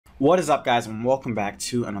What is up, guys, and welcome back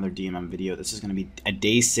to another DMM video. This is going to be a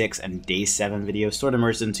day 6 and day 7 video, sort of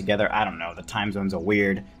merged in together. I don't know, the time zones are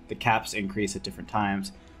weird, the caps increase at different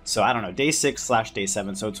times, so I don't know, day 6/day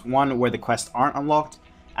 7. So it's one where the quests aren't unlocked,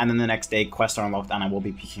 and then the next day quests are unlocked, and I will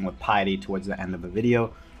be peaking with piety towards the end of the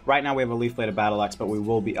video. Right now we have a leaf bladed battle axe, but we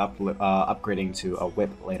will be upgrading to a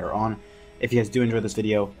whip later on. If you guys do enjoy this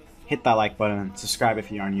video, hit that like button, subscribe if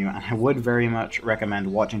you are new, and I would very much recommend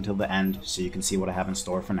watching till the end so you can see what I have in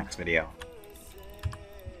store for next video.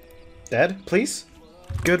 Dead, please?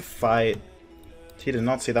 Good fight. He did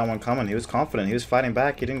not see that one coming. He was confident. He was fighting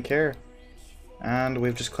back. He didn't care. And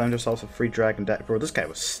we've just claimed ourselves a free dragon deck. Bro, this guy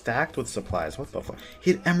was stacked with supplies. What the fuck?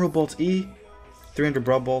 He had Emerald Bolts E, 300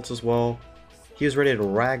 Blood Bolts as well. He was ready to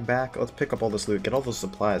rag back. Let's pick up all this loot. Get all those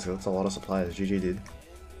supplies. That's a lot of supplies. GG, dude.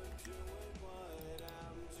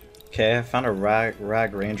 Okay, I found a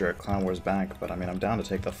rag ranger at Clan Wars Bank, but I mean, I'm down to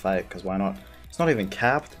take the fight, because why not? It's not even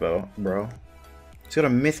capped, bro. He's got a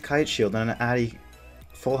Myth Kite Shield and an Addy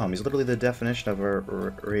Full Helm. He's literally the definition of a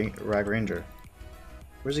rag ranger.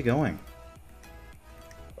 Where's he going?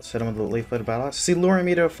 Let's hit him with the leaf bladed battle axe. Is he luring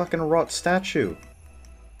me to a fucking rot statue?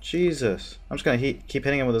 Jesus. I'm just gonna keep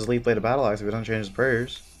hitting him with his leaf bladed battle axe if he doesn't change his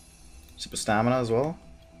prayers. Sip of stamina as well.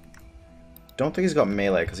 Don't think he's got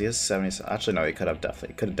melee because he has 70. Actually, no, he could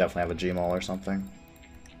definitely have a Gmaul or something.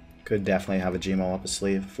 Could definitely have a Gmaul up his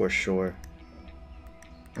sleeve for sure.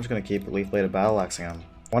 I'm just gonna keep leaf bladed battle axing him.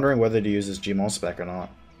 Wondering whether to use his Gmaul spec or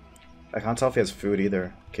not. I can't tell if he has food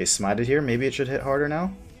either. Okay, smited here. Maybe it should hit harder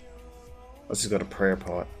now. Let's just go to prayer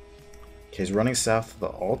pot. Okay, he's running south to the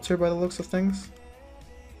altar by the looks of things.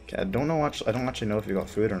 Okay, I don't actually know if he got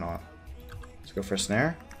food or not. Let's go for a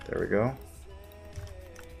snare. There we go.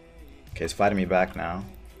 Okay, he's fighting me back now.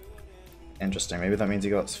 Interesting. Maybe that means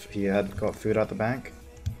he had got food out the bank.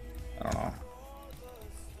 I don't know.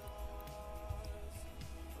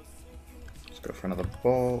 Let's go for another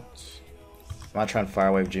bolt. I might try and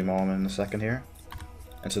fire wave Gmaul him in a second here.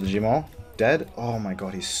 Into the Gmaul. Dead. Oh my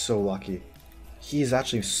god, he's so lucky. He's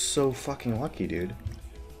actually so fucking lucky, dude.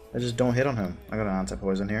 I just don't hit on him. I got an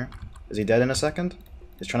anti-poison here. Is he dead in a second?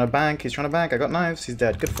 He's trying to bank. He's trying to bank. I got knives. He's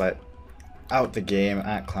dead. Good fight. Out the game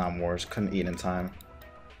at Clan Wars. Couldn't eat in time.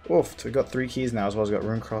 Oof, we got 3 keys now as well as got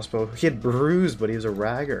Rune Crossbow. He had Bruise, but he was a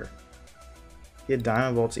ragger. He had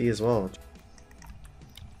Diamond Bolts E as well.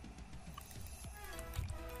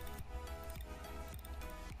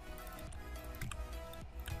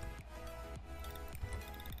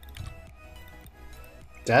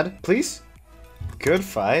 Dead, please? Good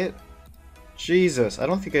fight. Jesus, I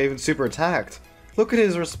don't think I even super attacked. Look at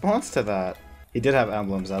his response to that. He did have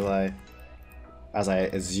emblems, as I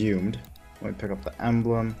assumed. Let me pick up the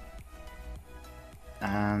emblem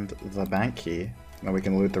and the bank key. Now we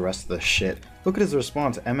can loot the rest of the shit. Look at his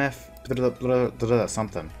response. MF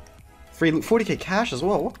something. Free loot, 40k cash as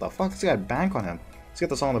well. What the fuck? This guy had bank on him. Let's get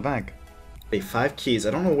this all in the bank. Hey, 5 keys.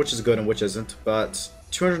 I don't know which is good and which isn't, but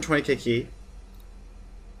 220k key.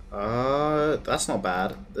 That's not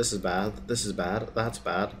bad. This is bad. This is bad. That's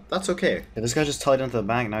bad. That's okay. Yeah, this guy just tied into the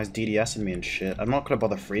bank. Now he's DDSing me and shit. I'm not gonna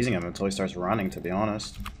bother freezing him until he starts running, to be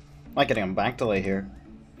honest. I'm not getting a bank delay here.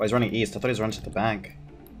 Oh, he's running east. I thought he was running to the bank.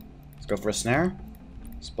 Let's go for a snare.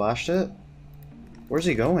 Splashed it. Where's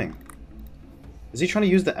he going? Is he trying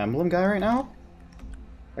to use the emblem guy right now?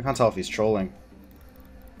 I can't tell if he's trolling.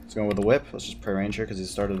 Let's go with the whip. Let's just pray range here because he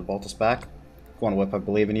started to bolt us back. Go on, whip. I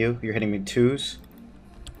believe in you. You're hitting me 2s.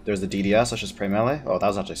 There's the DDS, let's just pray melee. Oh, that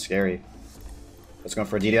was actually scary. Let's go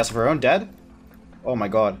for a DDS of our own. Dead? Oh my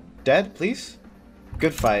god. Dead, please?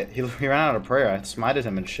 Good fight. He ran out of prayer. I smited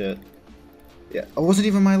him and shit. Yeah, it wasn't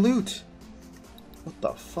even my loot. What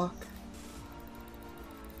the fuck?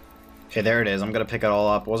 Okay, there it is. I'm gonna pick it all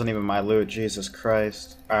up. It wasn't even my loot. Jesus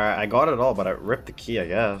Christ. Alright, I got it all, but I ripped the key, I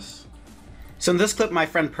guess. So in this clip, my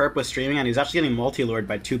friend Perp was streaming, and he's actually getting multi-lured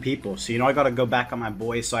by 2 people. So, you know, I gotta go back on my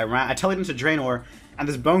boys. So I teleported into Draenor, and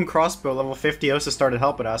this bone crossbow level 50 also started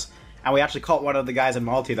helping us. And we actually caught one of the guys in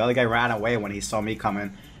multi. The other guy ran away when he saw me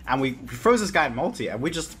coming. And we froze this guy in multi, and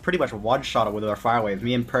we just pretty much one-shot it with our fire wave.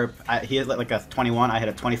 Me and Perp, he hit like a 21, I hit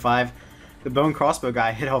a 25. The bone crossbow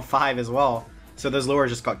guy hit a 5 as well. So those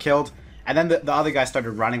lures just got killed. And then the other guy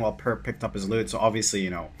started running while Perp picked up his loot. So obviously,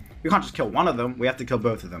 you know, we can't just kill one of them, we have to kill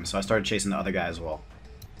both of them. So I started chasing the other guy as well.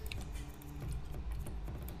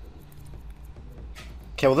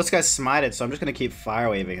 Okay, well this guy's smited, so I'm just gonna keep fire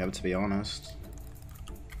waving him, to be honest.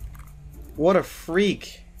 What a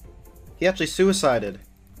freak. He actually suicided.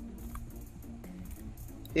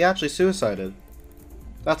 He actually suicided.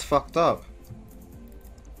 That's fucked up.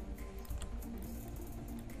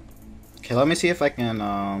 Okay, let me see if I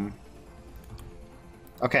can,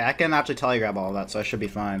 Okay, I can actually telegrab all of that, so I should be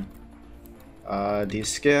fine.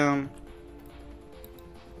 De-skim.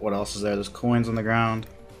 What else is there? There's coins on the ground.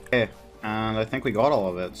 Okay, and I think we got all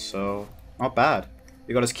of it, so not bad.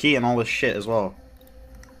 We got his key and all this shit as well.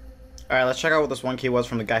 Alright, let's check out what this one key was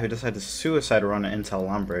from the guy who decided to suicide run an Intel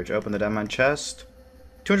Alarm Bridge. Open the DMM chest.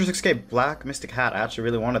 206k Black Mystic Hat. I actually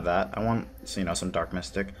really wanted that. I want, you know, some Dark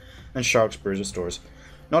Mystic. And Sharks, Bruiser Stores.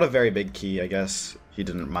 Not a very big key, I guess. He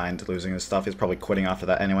didn't mind losing his stuff. He's probably quitting after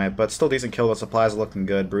that anyway. But still decent kill. The supplies are looking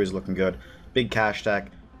good. Bruise looking good. Big cash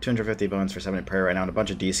stack. 250 bones for 70 prayer right now. And a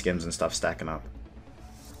bunch of D-skims and stuff stacking up.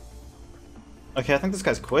 Okay, I think this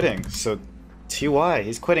guy's quitting. So, TY.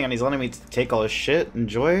 He's quitting and he's letting me take all his shit.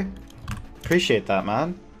 Enjoy. Appreciate that,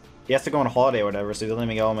 man. He has to go on holiday or whatever, so he's letting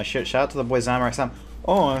me get all my shit. Shout out to the boy Zamorak Sam.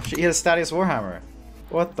 Oh, he had a Stadius Warhammer.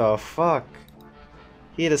 What the fuck?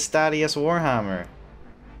 He had a Stadius Warhammer.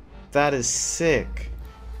 That is sick.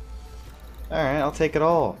 Alright, I'll take it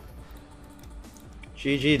all.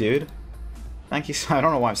 GG, dude. Thank you so I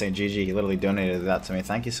don't know why I'm saying GG. He literally donated that to me.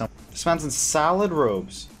 Thank you so much. This man's in salad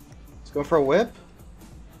robes. Let's go for a whip.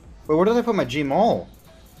 Wait, where did I put my G-Mall?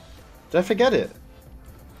 Did I forget it?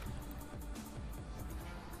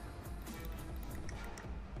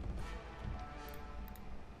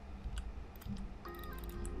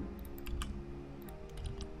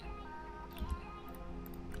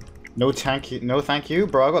 No thank you, no thank you,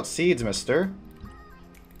 bro. I've got seeds, mister.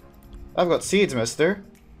 I've got seeds, mister.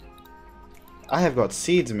 I have got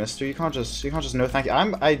seeds, mister. You can't just no thank you.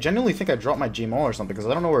 I genuinely think I dropped my Gmaul or something because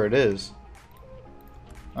I don't know where it is.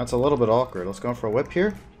 That's a little bit awkward. Let's go for a whip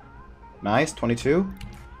here. Nice, 22.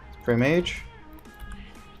 Pray mage.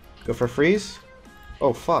 Go for a freeze.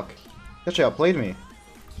 Oh fuck. He actually outplayed me.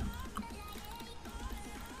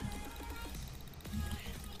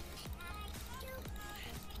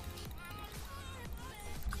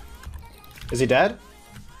 Is he dead?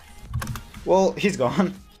 Well, he's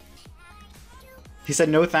gone. He said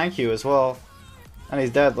no thank you as well. And he's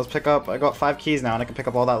dead. Let's pick up. I got 5 keys now and I can pick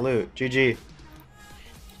up all that loot. GG.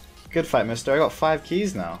 Good fight, mister. I got 5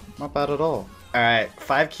 keys now. Not bad at all. Alright,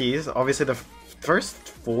 5 keys. Obviously the first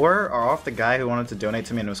 4 are off the guy who wanted to donate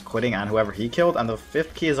to me and was quitting and whoever he killed. And the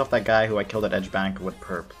 5th key is off that guy who I killed at Edge Bank with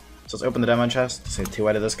perp. So let's open the demo chest. Say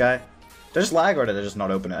 2 to this guy. Did I just lag or did I just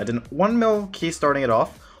not open it? I didn't. 1 mil key starting it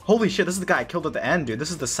off. Holy shit, this is the guy I killed at the end, dude. This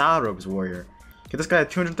is the Salad Robes Warrior. Okay, this guy had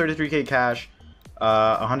 233k cash,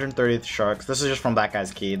 130 sharks. This is just from that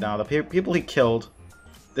guy's key. Now, the people he killed,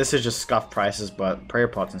 this is just scuffed prices, but prayer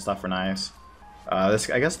pots and stuff are nice. I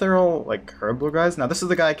guess they're all, like, Herbler guys. Now, this is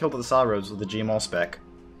the guy I killed at the Salad Robes with the Gmaul spec.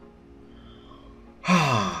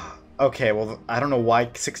 Okay, well, I don't know why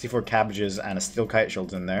 64 cabbages and a steel kite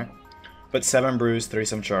shield's in there. But 7 brews,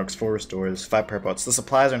 37 sharks, 4 restores, 5 prayer pots. The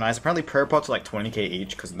supplies are nice. Apparently prayer pots are like 20k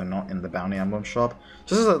each because they're not in the bounty emblem shop.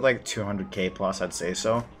 So this is like 200k plus, I'd say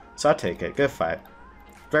so. So I'd take it. Good fight.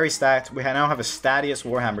 Very stacked. We now have a Stadius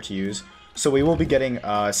Warhammer to use. So we will be getting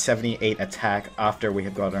 78 attack after we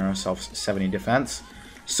have gotten ourselves 70 defense.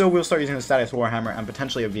 So we'll start using the Stadius Warhammer and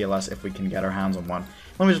potentially a VLS if we can get our hands on one.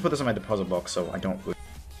 Let me just put this in my deposit box so I don't lose.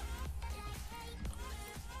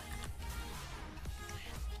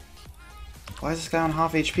 Why is this guy on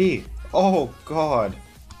half HP? Oh god.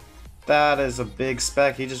 That is a big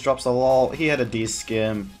spec. He just drops a lol. He had a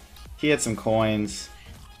D-skim. He had some coins.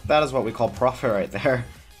 That is what we call profit right there.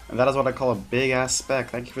 And that is what I call a big ass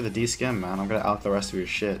spec. Thank you for the D-skim, man. I'm gonna out the rest of your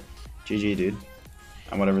shit. GG, dude.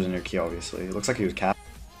 And whatever's in your key, obviously. It looks like he was capped.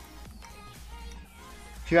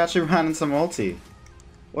 He actually ran in some multi.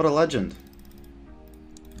 What a legend.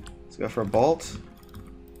 Let's go for a bolt.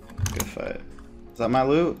 Good fight. Is that my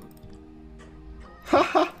loot?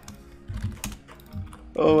 Haha!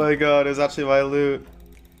 Oh my god, it was actually my loot.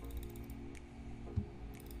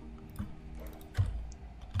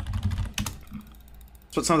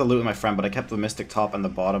 Put some of the loot with my friend, but I kept the Mystic Top and the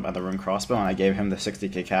bottom and the Rune Crossbow, and I gave him the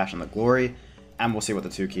 60k cash and the Glory, and we'll see what the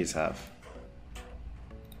 2 keys have.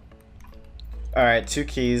 Alright, 2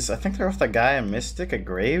 keys. I think they're off that guy in Mystic at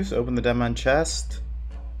Graves. Open the Deadman chest.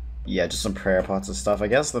 Yeah, just some prayer pots and stuff. I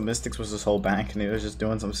guess the Mystics was his whole bank, and he was just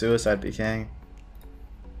doing some suicide PKing.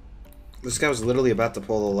 This guy was literally about to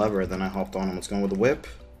pull the lever, then I hopped on him. Let's go with the whip.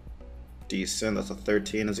 Decent, that's a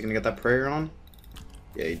 13. Is he gonna get that prayer on?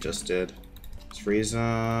 Yeah, he just did. Let's freeze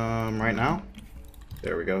him right now.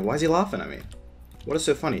 There we go. Why is he laughing at me? What is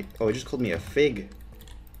so funny? Oh, he just called me a fig.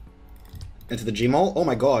 Into the Gmaul? Oh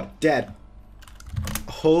my god, dead.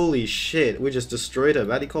 Holy shit, we just destroyed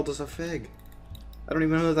him. He called us a fig. I don't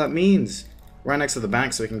even know what that means. Right next to the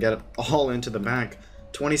bank so we can get it all into the bank.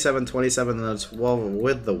 27, 27, and then 12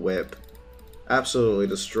 with the whip. Absolutely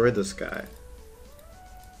destroyed this guy.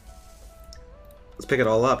 Let's pick it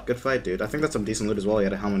all up. Good fight, dude. I think that's some decent loot as well. He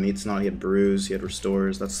had a helmet needs not, he had bruise, he had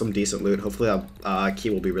restores. That's some decent loot. Hopefully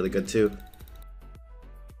key will be really good too.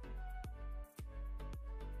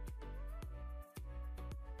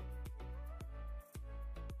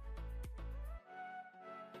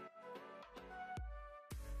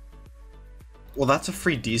 Well, that's a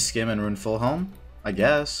free D-skim and Rune Full Helm, I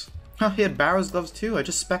guess. Huh, he had Barrow's gloves too. I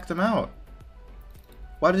just spec'd him out.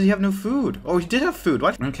 Why did he have no food? Oh, he did have food.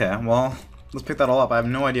 What? Okay, well, let's pick that all up. I have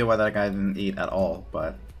no idea why that guy didn't eat at all,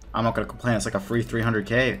 but I'm not gonna complain. It's like a free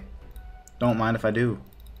 300k. Don't mind if I do.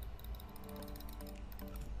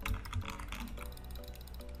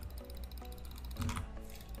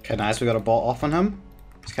 Okay, nice. We got a ball off on him.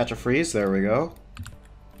 Let's catch a freeze. There we go.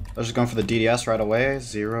 I was just going for the DDS right away.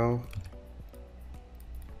 0.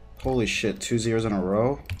 Holy shit, 2 zeros in a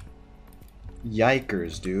row.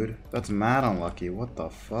 Yikers, dude. That's mad unlucky. What the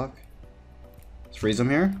fuck? Let's freeze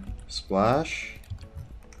him here. Splash.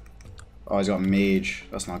 Oh, he's got mage.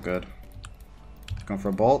 That's not good. He's going for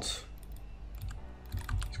a bolt.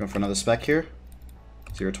 He's going for another spec here.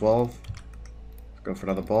 0-12. He's going for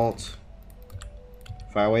another bolt.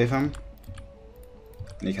 Fire wave him.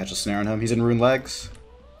 And he catches a snare on him. He's in rune legs.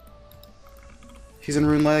 He's in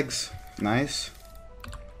rune legs. Nice.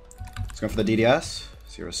 He's going for the DDS.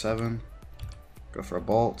 0-7. Go for a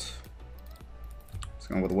bolt. He's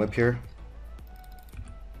going with a whip here.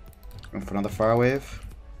 Going for another fire wave.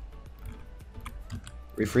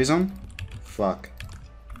 Refreeze him. Fuck.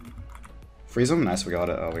 Freeze him. Nice, we got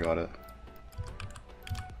it. Oh, we got it.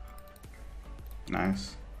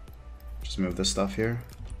 Nice. Just move this stuff here.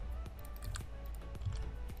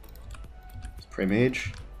 Pray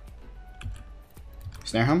mage.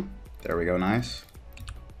 Snare him. There we go. Nice.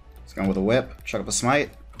 He's going with a whip. Chuck up a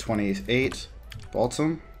smite. 28. Bolts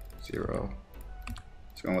him. 0.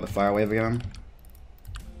 He's going with a fire wave again.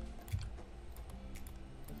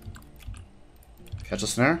 Catch a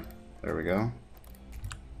snare. There we go.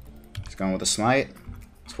 He's going with a smite.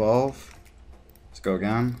 12. Let's go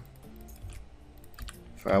again.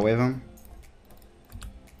 Fire wave him.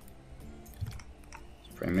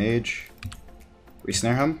 Pray mage.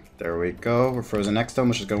 Re-snare him. There we go. We're frozen next to him.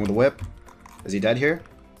 Let's just go with a whip. Is he dead here?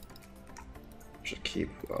 Should keep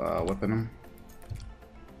whipping him.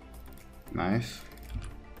 Nice.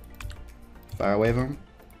 Fire wave him.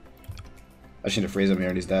 I just need to freeze him here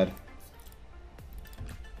and he's dead.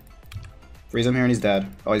 Freeze him here and he's dead.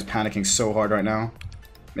 Oh, he's panicking so hard right now.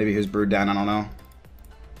 Maybe he was brewed down, I don't know.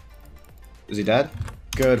 Is he dead?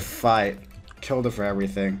 Good fight. Killed it for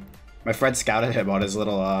everything. My friend scouted him on his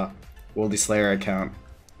little Wildy Slayer account.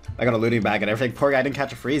 I got a looting bag and everything. Poor guy didn't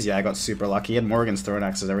catch a freeze. Yeah, I got super lucky. He had Morgan's throwing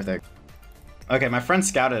axes, everything. Okay, my friend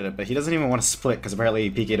scouted it, but he doesn't even want to split because apparently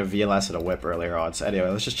he PK'd a VLS at a whip earlier on. So anyway,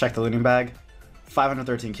 let's just check the looting bag.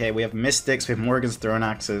 513k. We have Mystics, we have Morgan's throwing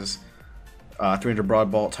axes, 300 broad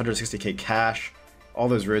bolts, 160k cash, all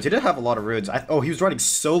those roods. He did have a lot of roods. Oh, he was running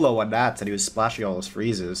solo on that and he was splashing all those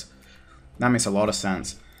freezes. That makes a lot of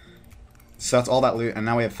sense. So that's all that loot, and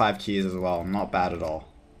now we have 5 keys as well. Not bad at all.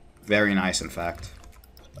 Very nice, in fact.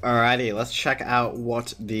 Alrighty, let's check out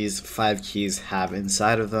what these 5 keys have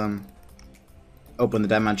inside of them. Open the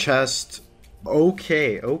diamond chest.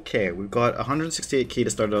 Okay, we've got 168 key to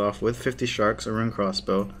start it off with, 50 sharks, a rune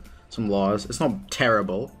crossbow, some laws. It's not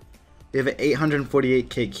terrible. We have an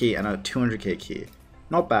 848k key and a 200k key.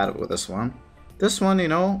 Not bad with this one. This one, you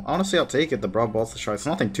know, honestly, I'll take it. The broad bolts, the sharks,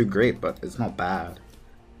 nothing too great, but it's not bad.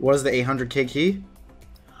 What is the 800k key?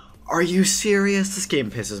 Are you serious? This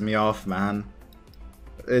game pisses me off, man.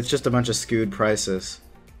 It's just a bunch of skewed prices.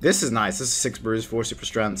 This is nice. This is 6 brews, 4 super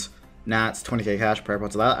strengths, nats, 20k cash, prayer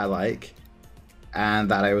pots. That I like. And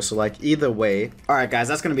that I also like. Either way. Alright guys,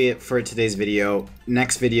 that's going to be it for today's video.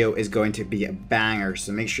 Next video is going to be a banger,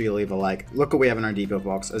 so make sure you leave a like. Look what we have in our depot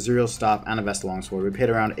box. A Zero Staff and a Vesta Longsword. We paid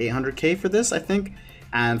around 800k for this, I think.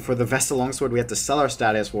 And for the Vesta Longsword, we have to sell our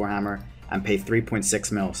Statius Warhammer and pay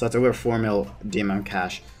 3.6 mil. So that's over 4 mil DMM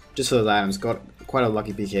cash just for those items. Got quite a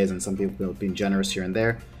lucky PKs and some people have been generous here and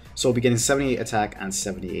there. So we'll be getting 78 attack and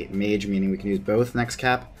 78 mage, meaning we can use both next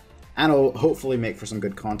cap. And it'll hopefully make for some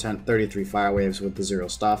good content. 33 fire waves with the Zero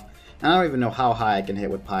Staff. And I don't even know how high I can hit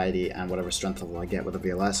with Piety and whatever strength level I get with the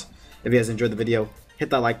VLS. If you guys enjoyed the video, hit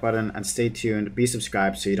that like button and stay tuned. Be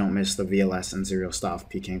subscribed so you don't miss the VLS and Zero Staff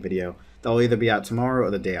PKing video. That will either be out tomorrow or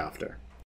the day after.